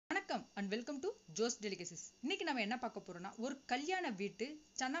Welcome and welcome to Joe's Delicacies. இன்னைக்கு நாம என்ன பார்க்க போறோம்னா ஒரு கல்யாண வீட்டு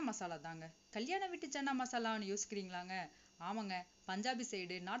சன்னா மசாலா தாங்க. கல்யாண வீட்டு சன்னா மசாலான்னு யோசிக்கிறீங்களாங்க? ஆமாங்க. பஞ்சாபி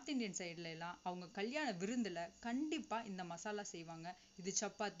சைடு, நார்த் இந்தியன் சைடுல எல்லாம் அவங்க கல்யாண விருந்துல கண்டிப்பா இந்த மசாலா செய்வாங்க. இது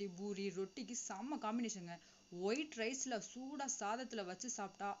சப்பாத்தி, பூரி, ரொட்டிக்கு செம்ம காம்பினேஷனுங்க. ஒயிட் ரைஸ்ல சூடா சாதத்துல வச்சு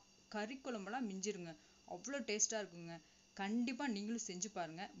சாப்பிட்டா கறி குழம்பெல்லாம் மிஞ்சிருங்க. அவ்வளோ டேஸ்டா இருக்குங்க. கண்டிப்பா நீங்களும் செஞ்சு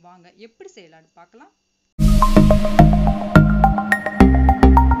பாருங்க. வாங்க எப்படி செய்யலாம்னு பார்க்கலாம்.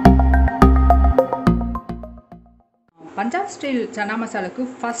 பஞ்சாப் ஸ்டைல் சன்னா மசாலாக்கு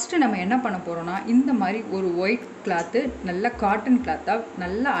ஃபஸ்ட்டு நம்ம என்ன பண்ண போகிறோம்னா இந்த மாதிரி ஒரு ஒயிட் கிளாத்து நல்லா காட்டன் கிளாத்தாக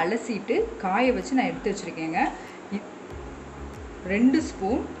நல்லா அலசிட்டு காய வச்சு நான் எடுத்து வச்சுருக்கேங்க. 2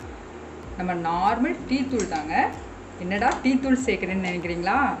 ஸ்பூன் நம்ம நார்மல் டீ தூள் தாங்க. என்னடா டீ தூள் சேர்க்குறேன்னு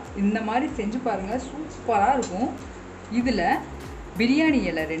நினைக்கிறீங்களா? இந்த மாதிரி செஞ்சு பாருங்கள், சூப்பராக இருக்கும். இதில் பிரியாணி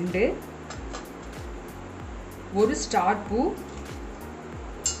இலை 2, ஒரு ஸ்டார் பூ,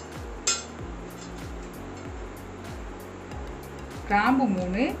 கிராம்பு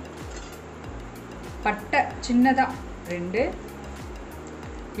 3, பட்டை சின்னதாக 2,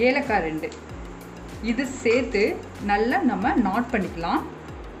 ஏலக்காய் 2, இது சேர்த்து நல்லா நம்ம நாட் பண்ணிக்கலாம்.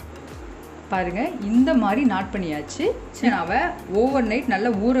 பாருங்கள், இந்த மாதிரி நாட் பண்ணியாச்சு. சனாவை ஓவர் நைட்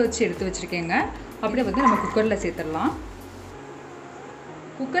நல்லா ஊற வச்சு எடுத்து வச்சுருக்கேங்க. அப்படியே வந்து நம்ம குக்கரில் சேர்த்துடலாம்.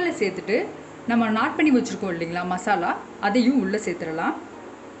 குக்கரில் சேர்த்துட்டு நம்ம நாட் பண்ணி வச்சுருக்கோம் இல்லைங்களா மசாலா, அதையும் உள்ளே சேர்த்துடலாம்.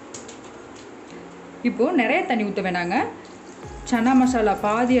 இப்போது நிறைய தண்ணி ஊற்ற வேணாங்க. சன்னா மசாலா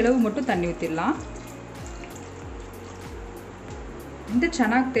பாதி அளவு மட்டும் தண்ணி ஊற்றிடலாம். இந்த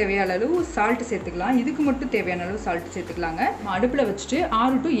சன்னாக்கு தேவையான அளவு சால்ட்டு சேர்த்துக்கலாம். இதுக்கு மட்டும் தேவையான அளவு சால்ட்டு சேர்த்துக்கலாங்க. அடுப்பில் வச்சுட்டு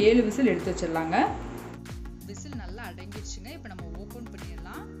 6 to 7 விசில் எடுத்து வச்சிடலாங்க. விசில் நல்லா அடங்கிடுச்சுங்க. இப்போ நம்ம ஓப்பன்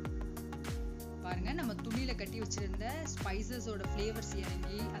பண்ணிடலாம். பாருங்கள், நம்ம துணியில் கட்டி வச்சுருந்த ஸ்பைசஸோட ஃப்ளேவர்ஸ்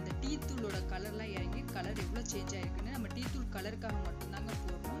இறங்கி அந்த டீ தூளோட கலர்லாம் இறங்கி கலர் எவ்வளோ சேஞ்ச் ஆகிருக்குன்னு. நம்ம டீ தூள் கலருக்காக மட்டும்தாங்க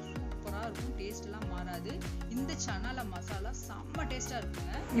போடணும். சூப்பராக இருக்கும், டேஸ்ட்லாம் மாறாது. இந்த சன்னால மசாலா செம்ம டேஸ்ட்டாக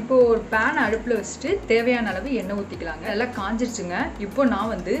இருக்குங்க. இப்போ ஒரு பேன் அடுப்பில் வச்சுட்டு தேவையான அளவு எண்ணெய் ஊற்றிக்கலாங்க. எல்லாம் காஞ்சிருச்சுங்க. இப்போ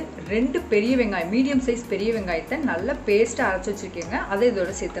நான் வந்து 2 பெரிய வெங்காயம், மீடியம் சைஸ் பெரிய வெங்காயத்தை நல்லா பேஸ்ட்டாக அரைச்சி வச்சுருக்கேங்க. அதை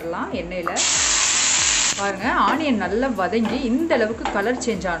இதோட சேர்த்துடலாம் எண்ணெயில். பாருங்க, ஆனியன் நல்லா வதங்கி இந்த அளவுக்கு கலர்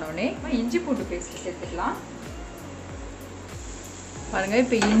சேஞ்ச் ஆனோடனே இஞ்சி பூண்டு பேஸ்ட் சேர்த்துக்கலாம். பாருங்க,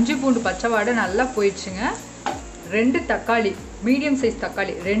 இப்போ இஞ்சி பூண்டு பச்சை வாடை நல்லா போயிடுச்சுங்க. 2 தக்காளி, மீடியம் சைஸ்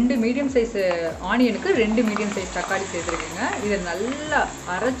தக்காளி, 2 மீடியம் சைஸ் ஆனியனுக்கு 2 மீடியம் சைஸ் தக்காளி சேர்த்துருக்கேங்க. இதை நல்லா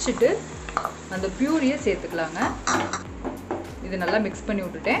அரைச்சிட்டு அந்த பியூரியை சேர்த்துக்கலாங்க. இது நல்லா மிக்ஸ் பண்ணி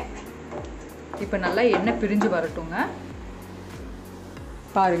விட்டுட்டேன். இப்போ நல்லா எண்ணெய் பிரிஞ்சு வரட்டுங்க.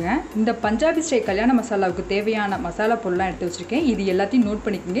 பாருங்கள், இந்த பஞ்சாபி ஸ்டைல் கல்யாண மசாலாவுக்கு தேவையான மசாலா பொருள்லாம் எடுத்து வச்சுருக்கேன். இது எல்லாத்தையும் நோட்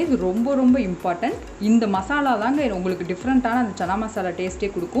பண்ணிக்கோங்க. இது ரொம்ப ரொம்ப இம்பார்ட்டன்ட். இந்த மசாலா தாங்க உங்களுக்கு டிஃப்ரெண்ட்டான அந்த சன்னா மசாலா டேஸ்ட்டே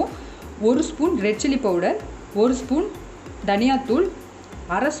கொடுக்கும். 1 spoon red chilli powder, 1 spoon தனியாத்தூள்,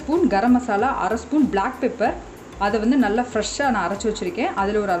 1/2 spoon garam masala, 1/2 spoon black pepper, அதை வந்து நல்லா ஃப்ரெஷ்ஷாக நான் அரைச்சி வச்சுருக்கேன்.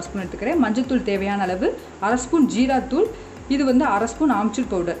 அதில் ஒரு 1/2 ஸ்பூன் எடுத்துக்கிறேன். மஞ்சத்தூள் தேவையான அளவு, 1/2 ஸ்பூன் ஜீராத்தூள், இது வந்து 1/2 spoon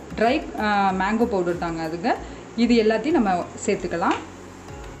amchur powder, try mango powder தாங்க அதுங்க. இது எல்லாத்தையும் நம்ம சேர்த்துக்கலாம்.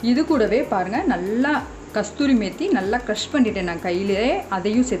 இது கூடவே பாருங்கள், நல்லா கஸ்தூரி மேத்தி நல்லா க்ரஷ் பண்ணிவிட்டேன் நான் கையிலே,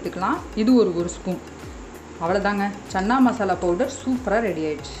 அதையும் சேர்த்துக்கலாம். இது ஒரு ஸ்பூன். அவ்வளோதாங்க, சன்னா மசாலா பவுடர் சூப்பராக ரெடி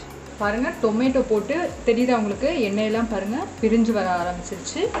ஆயிடுச்சு. பாருங்கள், டொமேட்டோ போட்டு தெரியுதா உங்களுக்கு, எண்ணெயெல்லாம் பாருங்கள் பிரிஞ்சு வர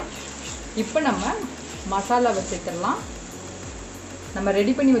ஆரம்பிச்சிருச்சு. இப்போ நம்ம மசாலாவை சேர்த்துடலாம். நம்ம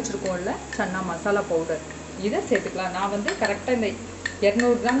ரெடி பண்ணி வச்சுருக்கோம்ல சன்னா மசாலா பவுடர், இதை சேர்த்துக்கலாம். நான் வந்து கரெக்டாக இந்த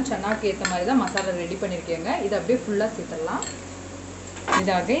 200 கிராம் சன்னாக்கு ஏற்ற மாதிரி தான் மசாலா ரெடி பண்ணியிருக்கேங்க. இதை அப்படியே ஃபுல்லாக சேர்த்துடலாம்.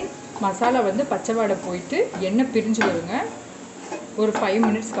 இது அகைன் மசாலா வந்து பச்சை வாடை போயிட்டு எண்ணெய் பிரிஞ்சு வருங்க. ஒரு 5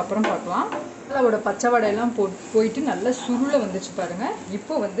 மினிட்ஸ்க்கு அப்புறம் பார்க்கலாம். மசாலாவோட பச்சை வடையெல்லாம் போயிட்டு நல்லா சுருளை வந்துச்சு பாருங்கள்.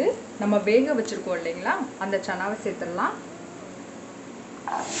 இப்போ வந்து நம்ம வேக வச்சுருக்கோம் இல்லைங்களா, அந்த சன்னாவை சேர்த்துடலாம்.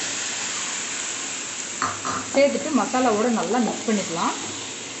 சேர்த்துட்டு மசாலாவோட நல்லா மிக்ஸ் பண்ணிக்கலாம்.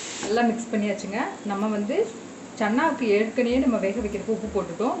 நல்லா மிக்ஸ் பண்ணியாச்சுங்க. நம்ம வந்து சன்னாவுக்கு ஏற்கனவே நம்ம வேக வைக்கிறதுக்கு உப்பு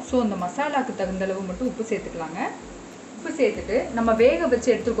போட்டுட்டோம். ஸோ அந்த மசாலாவுக்கு தகுந்த அளவு மட்டும் உப்பு சேர்த்துக்கலாங்க. உப்பு சேர்த்துட்டு நம்ம வேக வச்சு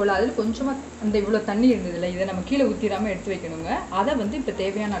எடுத்துக்கொள்ள அதில் கொஞ்சமாக அந்த இவ்வளோ தண்ணி இருந்ததில்ல, இதை நம்ம கீழே ஊற்றிடாமல் எடுத்து வைக்கணுங்க. அதை வந்து இப்போ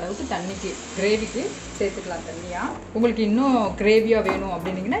தேவையான அளவுக்கு தண்ணிக்கு கிரேவிக்கு சேர்த்துக்கலாம் தண்ணியாக. உங்களுக்கு இன்னும் கிரேவியாக வேணும்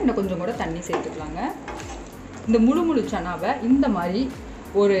அப்படின்னிங்கன்னா இன்னும் கொஞ்சம் கூட தண்ணி சேர்த்துக்கலாங்க. இந்த முழு சன்னாவை இந்த மாதிரி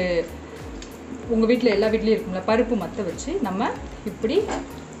ஒரு உங்கள் வீட்டில் எல்லா வீட்லேயும் இருக்குங்களா பருப்பு மற்ற வச்சு நம்ம இப்படி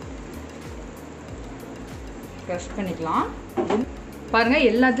க்ரஷ் பண்ணிக்கலாம். பாருங்கள்,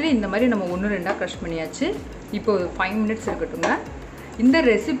 எல்லாத்துலேயும் இந்த மாதிரி நம்ம 1-2 க்ரஷ் பண்ணியாச்சு. இப்போ 5 மினிட்ஸ் இருக்கட்டுங்க. இந்த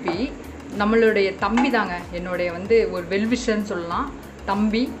ரெசிபி நம்மளுடைய தம்பி தாங்க, என்னுடைய வந்து ஒரு வெல்விஷர்னு சொல்லலாம்.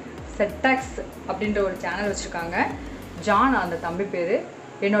 தம்பி செட்டாக்ஸ் அப்படின்ற ஒரு சேனல் வச்சுருக்காங்க. ஜான் அந்த தம்பி பேர்.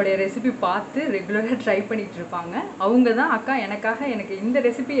 என்னோடய ரெசிபி பார்த்து ரெகுலராக ட்ரை பண்ணிகிட்டு இருப்பாங்க. அவங்க தான் அக்கா எனக்கு இந்த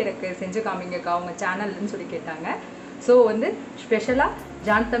ரெசிபி எனக்கு செஞ்சு காமிங்கக்கா அவங்க சேனல்னு சொல்லி கேட்டாங்க. ஸோ வந்து ஸ்பெஷலாக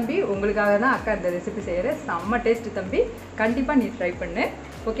ஜான் தம்பி உங்களுக்காக தான் அக்கா இந்த ரெசிபி செய்கிறேன். செம்ம டேஸ்ட்டு தம்பி, கண்டிப்பாக நீ ட்ரை பண்ணு,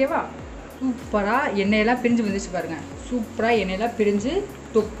 ஓகேவா? சூப்பராக எண்ணெயெல்லாம் பிரிஞ்சு வந்துச்சு பாருங்கள். சூப்பராக எண்ணெயெல்லாம் பிரிஞ்சு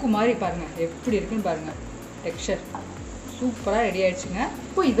தொக்கு மாதிரி பாருங்கள் எப்படி இருக்குன்னு பாருங்கள். டெக்ஸ்சர் சூப்பராக ரெடி ஆகிடுச்சுங்க.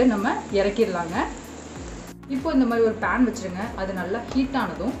 இப்போ இதை நம்ம இறக்கிடலாங்க. இப்போ இந்த மாதிரி ஒரு பேன் வச்சுருங்க. அது நல்லா ஹீட்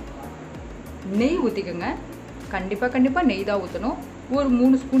ஆனதும் நெய் ஊற்றிக்கோங்க. கண்டிப்பாக நெய் தான் ஊற்றணும். ஒரு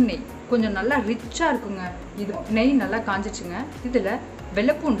 3 ஸ்பூன் நெய், கொஞ்சம் நல்லா ரிச்சாக இருக்குங்க. இது நெய் நல்லா காஞ்சிச்சுங்க. இதில்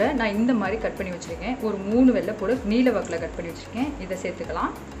வெள்ளைப்பூண்டை நான் இந்த மாதிரி கட் பண்ணி வச்சுருக்கேன். ஒரு 3 வெள்ளைப்பூடு நீல வாக்கில் கட் பண்ணி வச்சுருக்கேன். இதை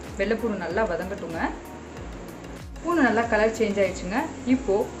சேர்த்துக்கலாம். வெள்ளைப்பூடு நல்லா வதங்கட்டுங்க. பூண்டு நல்லா கலர் சேஞ்ச் ஆகிடுச்சுங்க.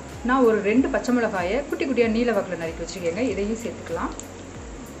 இப்போது நான் ஒரு 2 பச்சை மிளகாயை குட்டி குட்டியாக நீல வாக்கில் நறுக்கி வச்சுருக்கேங்க. இதையும் சேர்த்துக்கலாம்.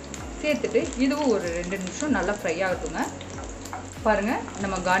 சேர்த்துட்டு இதுவும் ஒரு 2 நிமிஷம் நல்லா ஃப்ரை ஆகட்டுங்க. பாருங்கள்,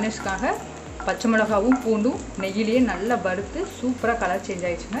 நம்ம கார்னிஷ்காக பச்சை மிளகாவும் பூண்டும் நெய்யிலேயே நல்லா வறுத்து சூப்பராக கலர் சேஞ்ச்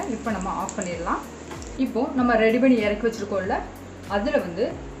ஆகிடுச்சுங்க. இப்போ நம்ம ஆஃப் பண்ணிடலாம். இப்போது நம்ம ரெடி பண்ணி இறக்கி வச்சுருக்கோம்ல, அதில் வந்து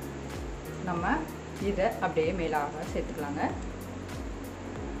நம்ம இதை அப்படியே மேலாக சேர்த்துக்கலாங்க.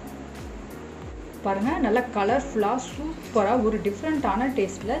 பாருங்கள், நல்லா கலர்ஃபுல்லாக சூப்பராக ஒரு டிஃப்ரெண்ட்டான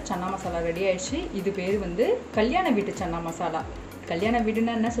டேஸ்ட்டில் சன்னா மசாலா ரெடி ஆகிடுச்சு. இது பேர் வந்து கல்யாண வீட்டு சன்னா மசாலா. கல்யாண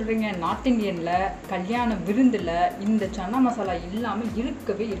வீடுன்னா என்ன சொல்கிறீங்க? நார்த் இந்தியனில் கல்யாண விருந்தில் இந்த சன்னா மசாலா இல்லாமல்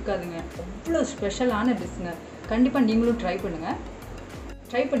இருக்கவே இருக்காதுங்க. அவ்வளோ ஸ்பெஷலான டிஷ்ஷுங்க. கண்டிப்பாக நீங்களும் ட்ரை பண்ணுங்கள்.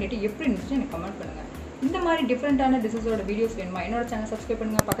 ட்ரை பண்ணிவிட்டு எப்படி இருந்துச்சு எனக்கு கமெண்ட் பண்ணுங்கள். இந்த மாதிரி டிஃப்ரெண்ட்டான டிஷ்ஷஸோட வீடியோஸ் வேணுமா? என்னோட சேனல் சப்ஸ்கிரைப்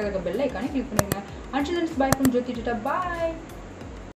பண்ணுங்கள். பக்கத்தில் பெல் ஐக்கானே கிளிக் பண்ணுங்கள். Until then by from Jothi Tata, bye.